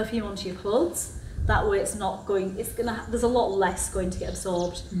your perfume onto your clothes. That way there's a lot less going to get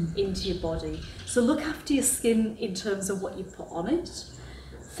absorbed into your body. So look after your skin in terms of what you put on it.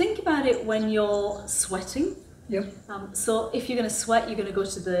 Think about it when you're sweating. Yep. So if you're going to sweat, you're going to go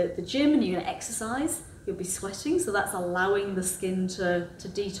to the gym and you're going to exercise, you'll be sweating, so that's allowing the skin to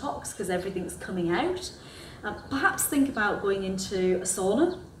detox because everything's coming out. Perhaps think about going into a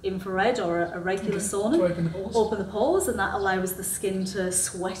sauna, infrared or a regular sauna. To open the pores. Open the pores, and that allows the skin to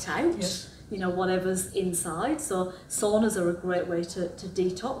sweat out. Yes. You know, whatever's inside. So saunas are a great way to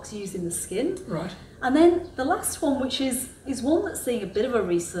detox using the skin. Right. And then the last one, which is one that's seeing a bit of a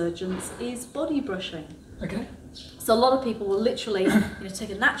resurgence, is body brushing. Okay. So a lot of people will literally take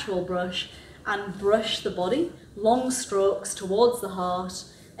a natural brush and brush the body, long strokes towards the heart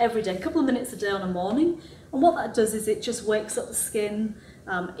every day, a couple of minutes a day on a morning. And what that does is it just wakes up the skin,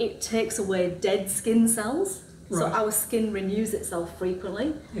 it takes away dead skin cells. So Right. our skin renews itself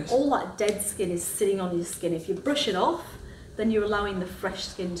frequently. Yes. All that dead skin is sitting on your skin. If you brush it off, then you're allowing the fresh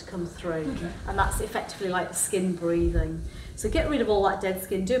skin to come through. Okay. And that's effectively like the skin breathing. So get rid of all that dead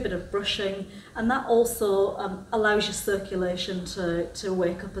skin, do a bit of brushing, and that also allows your circulation to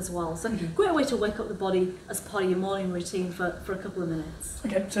wake up as well. So great way to wake up the body as part of your morning routine for a couple of minutes.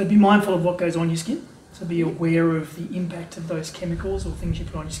 Okay, so be mindful of what goes on your skin. So be aware of the impact of those chemicals or things you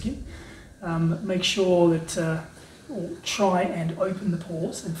put on your skin. Make sure that, or try and open the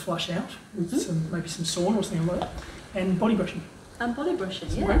pores and flush out with maybe some sauna or something like that. And body brushing. And body brushing,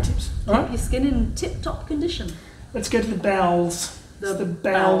 Some great tips. All Keep right, your skin in tip-top condition. let's go to the bowels. It's the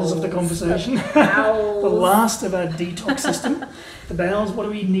bowels bowels of the conversation. The bowels. The last of our detox system. The bowels, what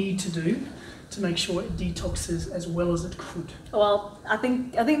do we need to do to make sure it detoxes as well as it could? Well, I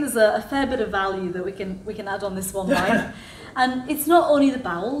think there's a fair bit of value that we can add on this one, right? And it's not only the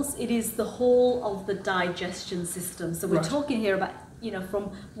bowels, it is the whole of the digestion system. So we're Right. talking here about,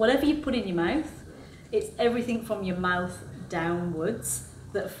 from whatever you put in your mouth, it's everything from your mouth downwards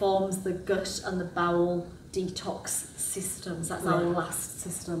that forms the gut and the bowel detox systems. That's our Right. last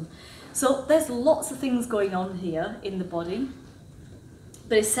system. So there's lots of things going on here in the body,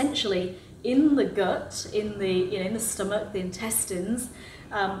 but essentially in the gut, in the stomach, the intestines,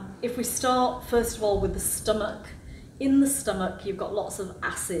 if we start first of all with the stomach, in the stomach you've got lots of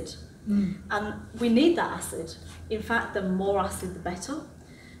acid, and we need that acid. In fact, the more acid the better.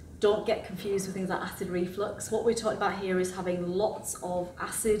 Don't get confused with things like acid reflux. What we're talking about here is having lots of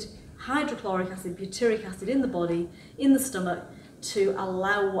acid, hydrochloric acid, butyric acid in the body, in the stomach, to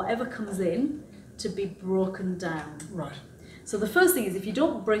allow whatever comes in to be broken down. Right. So the first thing is, if you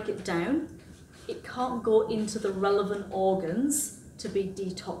don't break it down, it can't go into the relevant organs to be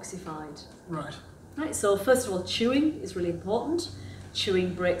detoxified. Right. Right, so first of all, chewing is really important.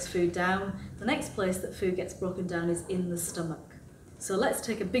 Chewing breaks food down. The next place that food gets broken down is in the stomach. So let's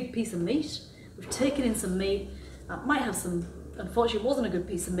take a big piece of meat. We've taken in some meat. Might have some, unfortunately it wasn't a good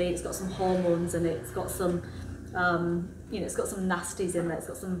piece of meat. It's got some hormones in it. It's got some, it's got some nasties in there. It's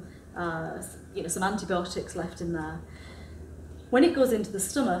got some, some antibiotics left in there. When it goes into the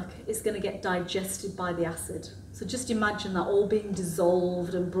stomach, it's going to get digested by the acid. So just imagine that all being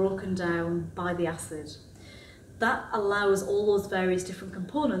dissolved and broken down by the acid. That allows all those various different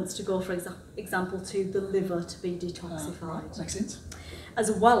components to go, for example, to the liver to be detoxified. Right. Makes sense. As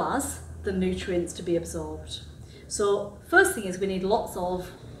well as the nutrients to be absorbed. So first thing is we need lots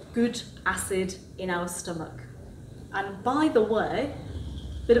of good acid in our stomach. And by the way,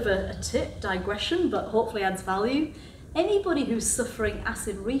 bit of a tip, digression, but hopefully adds value. Anybody who's suffering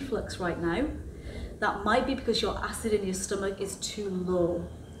acid reflux right now, that might be because your acid in your stomach is too low.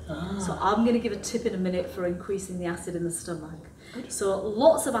 So I'm going to give a tip in a minute for increasing the acid in the stomach. So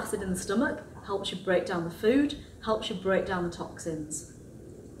lots of acid in the stomach helps you break down the food, helps you break down the toxins.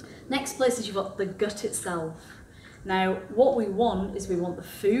 Next place is you've got the gut itself. Now what we want is we want the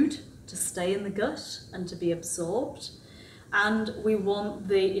food to stay in the gut and to be absorbed, and we want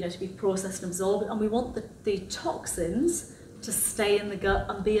to be processed and absorbed, and we want the toxins to stay in the gut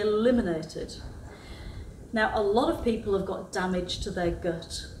and be eliminated. Now a lot of people have got damage to their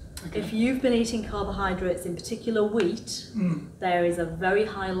gut. Okay. If you've been eating carbohydrates, in particular wheat, there is a very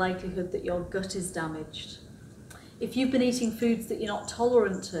high likelihood that your gut is damaged. If you've been eating foods that you're not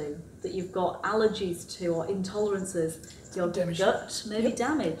tolerant to, that you've got allergies to or intolerances, your gut may be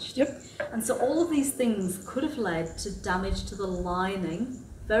damaged. Yep. And so all of these things could have led to damage to the lining,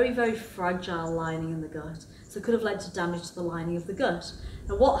 very, very fragile lining in the gut. So it could have led to damage to the lining of the gut.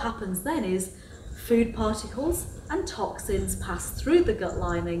 And what happens then is food particles and toxins pass through the gut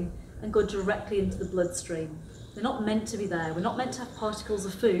lining and go directly into the bloodstream. They're not meant to be there. We're not meant to have particles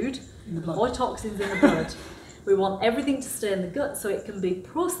of food or toxins in the blood. We want everything to stay in the gut so it can be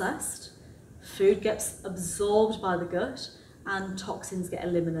processed, food gets absorbed by the gut, and toxins get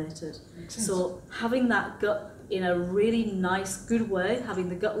eliminated. So having that gut in a really nice, good way, having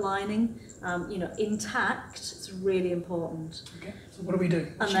the gut lining, intact. It's really important. Okay, so what do we do?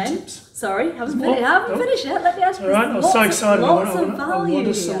 And then, tips? sorry, haven't finished yet. Let me ask you. All right, I'm so excited. I want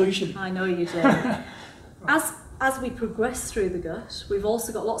a solution. I know you do. As we progress through the gut, we've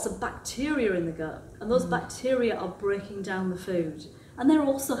also got lots of bacteria in the gut, and those bacteria are breaking down the food, and they're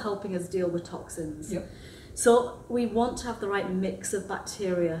also helping us deal with toxins. Yep. So we want to have the right mix of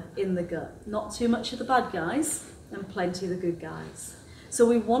bacteria in the gut, not too much of the bad guys and plenty of the good guys. So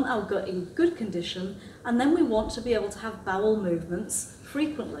we want our gut in good condition, and then we want to be able to have bowel movements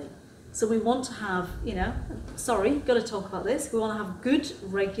frequently. So we want to have, got to talk about this, we want to have good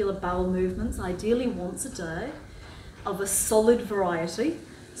regular bowel movements, ideally once a day, of a solid variety.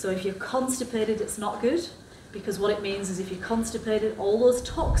 So if you're constipated, it's not good, because what it means is if you're constipated, all those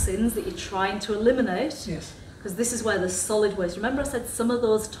toxins that you're trying to eliminate, yes, because this is where the solid waste, remember I said some of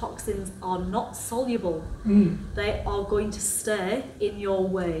those toxins are not soluble. They are going to stay in your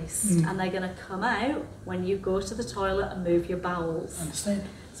waste, and they're going to come out when you go to the toilet and move your bowels. I understand.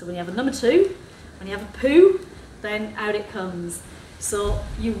 So when you have a number two, when you have a poo, then out it comes. So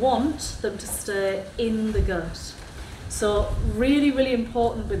you want them to stay in the gut. So really, really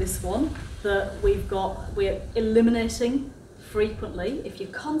important with this one that we're eliminating frequently. If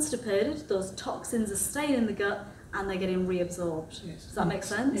you're constipated, those toxins are staying in the gut and they're getting reabsorbed. Yes. Does that make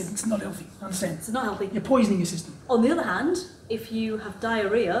sense? Yeah, it's not healthy. I understand. It's not healthy. You're poisoning your system. On the other hand, if you have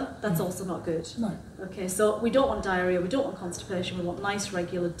diarrhea, that's also not good. No. Okay, so we don't want diarrhea, we don't want constipation, we want nice,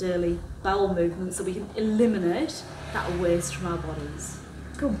 regular, daily bowel movements so we can eliminate that waste from our bodies.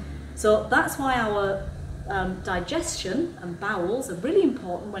 Cool. So that's why our digestion and bowels are really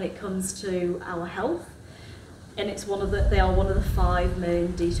important when it comes to our health, and they are one of the 5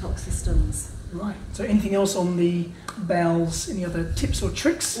 main detox systems. Right. So anything else on the bowels? Any other tips or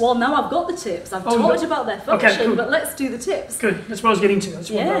tricks? Well, now I've got the tips. I've talked about their function, okay, cool. But let's do the tips. Good. That's what I was getting to.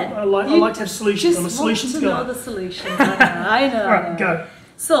 I like to have solutions. I'm a solutions guy. Just want to know the solutions. I know. All right, go.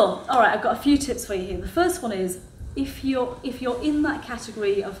 So, all right, I've got a few tips for you here. The first one is, if you're in that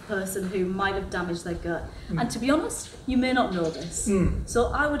category of person who might have damaged their gut, and to be honest, you may not know this. So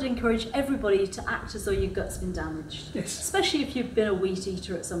I would encourage everybody to act as though your gut's been damaged. Yes. Especially if you've been a wheat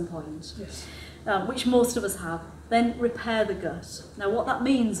eater at some point. Yes. Which most of us have. Then repair the gut. Now what that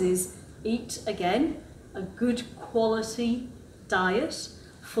means is eat, again, a good quality diet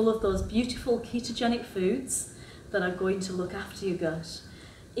full of those beautiful ketogenic foods that are going to look after your gut.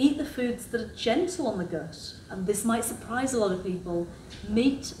 Eat the foods that are gentle on the gut, and this might surprise a lot of people.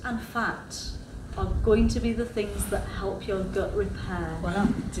 Meat and fat are going to be the things that help your gut repair. Wow,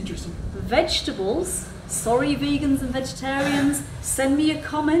 it's interesting. Vegetables, sorry vegans and vegetarians, send me your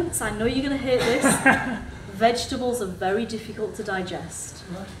comments, I know you're going to hate this. Vegetables are very difficult to digest,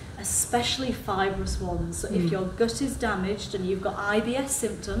 Right. especially fibrous ones. So if your gut is damaged and you've got IBS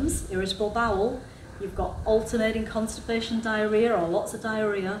symptoms, irritable bowel, you've got alternating constipation, diarrhea, or lots of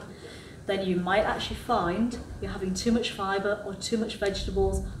diarrhea, then you might actually find you're having too much fibre or too much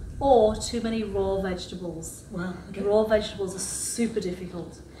vegetables or too many raw vegetables. Wow. Okay. Raw vegetables are super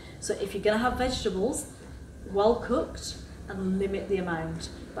difficult. So if you're going to have vegetables, well cooked, and limit the amount,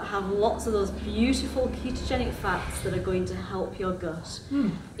 but have lots of those beautiful ketogenic fats that are going to help your gut.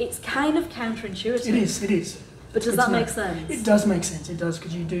 It's kind of counterintuitive. It is. But does that make sense? It does make sense, it does,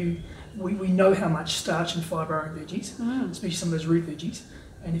 because we know how much starch and fibre are in veggies, especially some of those root veggies,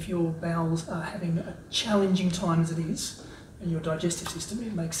 and if your bowels are having a challenging time as it is, in your digestive system,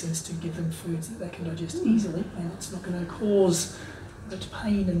 it makes sense to give them foods that they can digest easily, and it's not going to cause much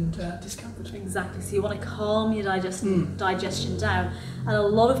pain and discomfort. Exactly, so you want to calm your digestion down, and a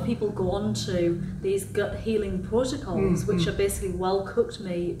lot of people go on to these gut healing protocols, which are basically well cooked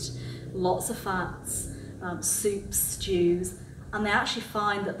meat, lots of fats, soups, stews, and they actually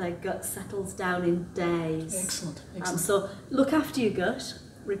find that their gut settles down in days. Excellent. So look after your gut,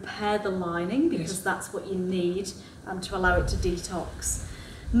 repair the lining, because that's what you need to allow it to detox.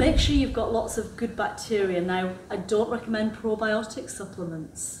 Make sure you've got lots of good bacteria. Now, I don't recommend probiotic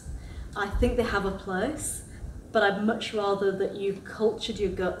supplements. I think they have a place, but I'd much rather that you've cultured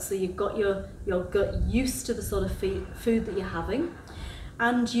your gut, so you've got your gut used to the sort of food that you're having,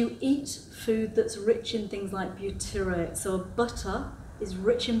 and you eat food that's rich in things like butyrate. So butter is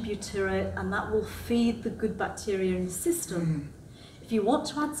rich in butyrate, and that will feed the good bacteria in the system. If you want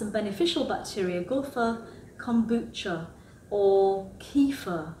to add some beneficial bacteria, go for kombucha or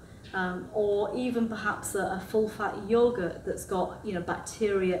kefir, or even perhaps a full-fat yogurt that's got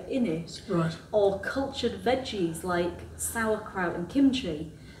bacteria in it, Right. or cultured veggies like sauerkraut and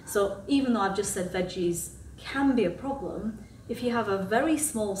kimchi. So even though I've just said veggies can be a problem, if you have a very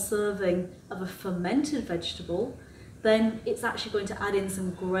small serving of a fermented vegetable, then it's actually going to add in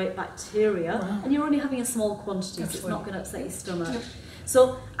some great bacteria, and you're only having a small quantity, so it's not going to upset your stomach. Yep.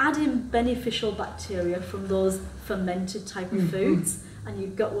 So add in beneficial bacteria from those fermented type of foods, and your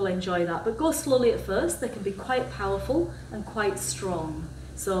gut will enjoy that. But go slowly at first. They can be quite powerful and quite strong.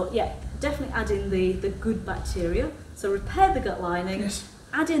 So yeah, definitely add in the good bacteria. So repair the gut lining,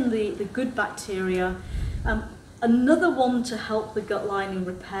 add in the good bacteria. Another one to help the gut lining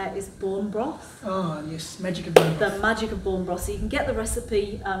repair is bone broth. Oh yes, magic of bone broth. The magic of bone broth. So you can get the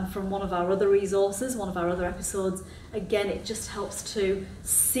recipe from one of our other resources, one of our other episodes. Again, it just helps to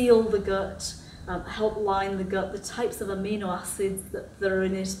seal the gut, help line the gut. The types of amino acids that are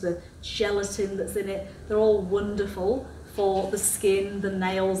in it, the gelatin that's in it, they're all wonderful for the skin, the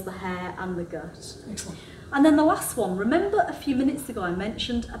nails, the hair and the gut. Excellent. And then the last one, remember a few minutes ago I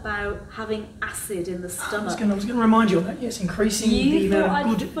mentioned about having acid in the stomach. I was going to remind you of that, yes, increasing the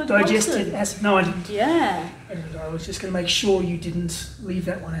amount of good digested acid. No, I didn't. Yeah. I was just going to make sure you didn't leave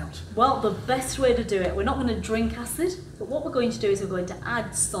that one out. Well, the best way to do it, we're not going to drink acid, but what we're going to do is we're going to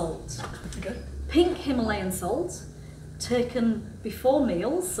add salt. Okay. Pink Himalayan salt, taken before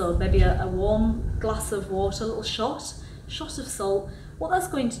meals, so maybe a warm glass of water, a little shot of salt. What that's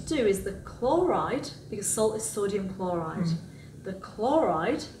going to do is the chloride, because salt is sodium chloride, the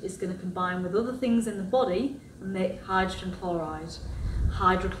chloride is going to combine with other things in the body and make hydrogen chloride,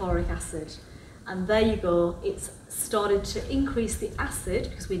 hydrochloric acid. And there you go, it's started to increase the acid,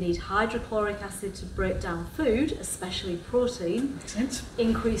 because we need hydrochloric acid to break down food, especially protein. Makes sense.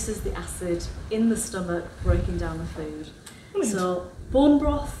 Increases the acid in the stomach, breaking down the food. Brilliant. So bone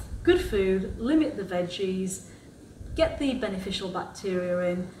broth, good food, limit the veggies, get the beneficial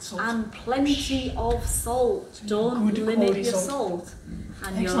bacteria in, and plenty of salt. Don't limit your salt.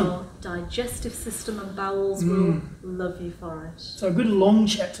 And Excellent. Your digestive system and bowels will love you for it. So a good long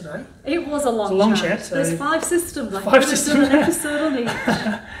chat today. It was a long chat. So there's 5 systems. I five could have done an episode on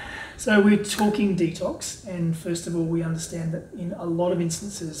each. So we're talking detox, and first of all we understand that in a lot of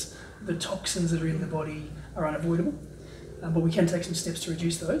instances the toxins that are in the body are unavoidable, but we can take some steps to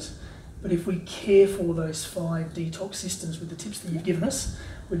reduce those. But if we care for those 5 detox systems with the tips that you've given us,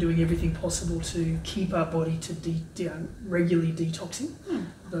 we're doing everything possible to keep our body to regularly detoxing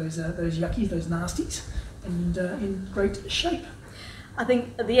those yuckies, those nasties, and in great shape. I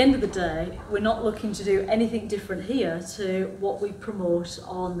think at the end of the day, we're not looking to do anything different here to what we promote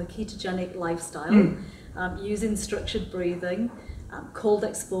on the ketogenic lifestyle, using structured breathing, cold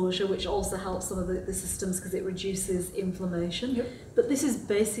exposure, which also helps some of the systems because it reduces inflammation. Yep. But this is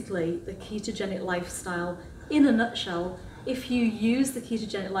basically the ketogenic lifestyle in a nutshell. If you use the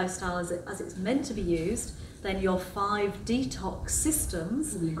ketogenic lifestyle as it's meant to be used, then your 5 detox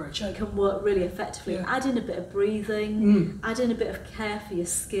systems will be in great shape. Can work really effectively. Yeah. Add in a bit of breathing, add in a bit of care for your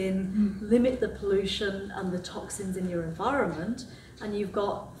skin, limit the pollution and the toxins in your environment, and you've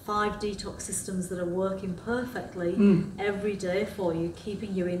got 5 detox systems that are working perfectly every day for you,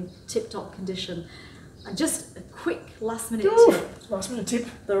 keeping you in tip-top condition. And just a quick last-minute tip. Last-minute tip.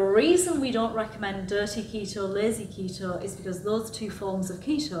 The reason we don't recommend dirty keto, lazy keto, is because those 2 forms of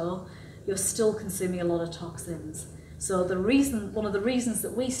keto, you're still consuming a lot of toxins. So one of the reasons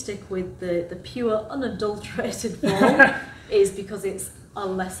that we stick with the pure, unadulterated form is because it's a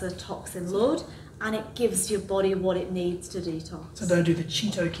lesser toxin load, and it gives your body what it needs to detox. So don't do the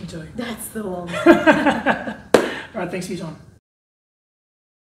Cheeto keto. That's the one. All right, thanks for your time.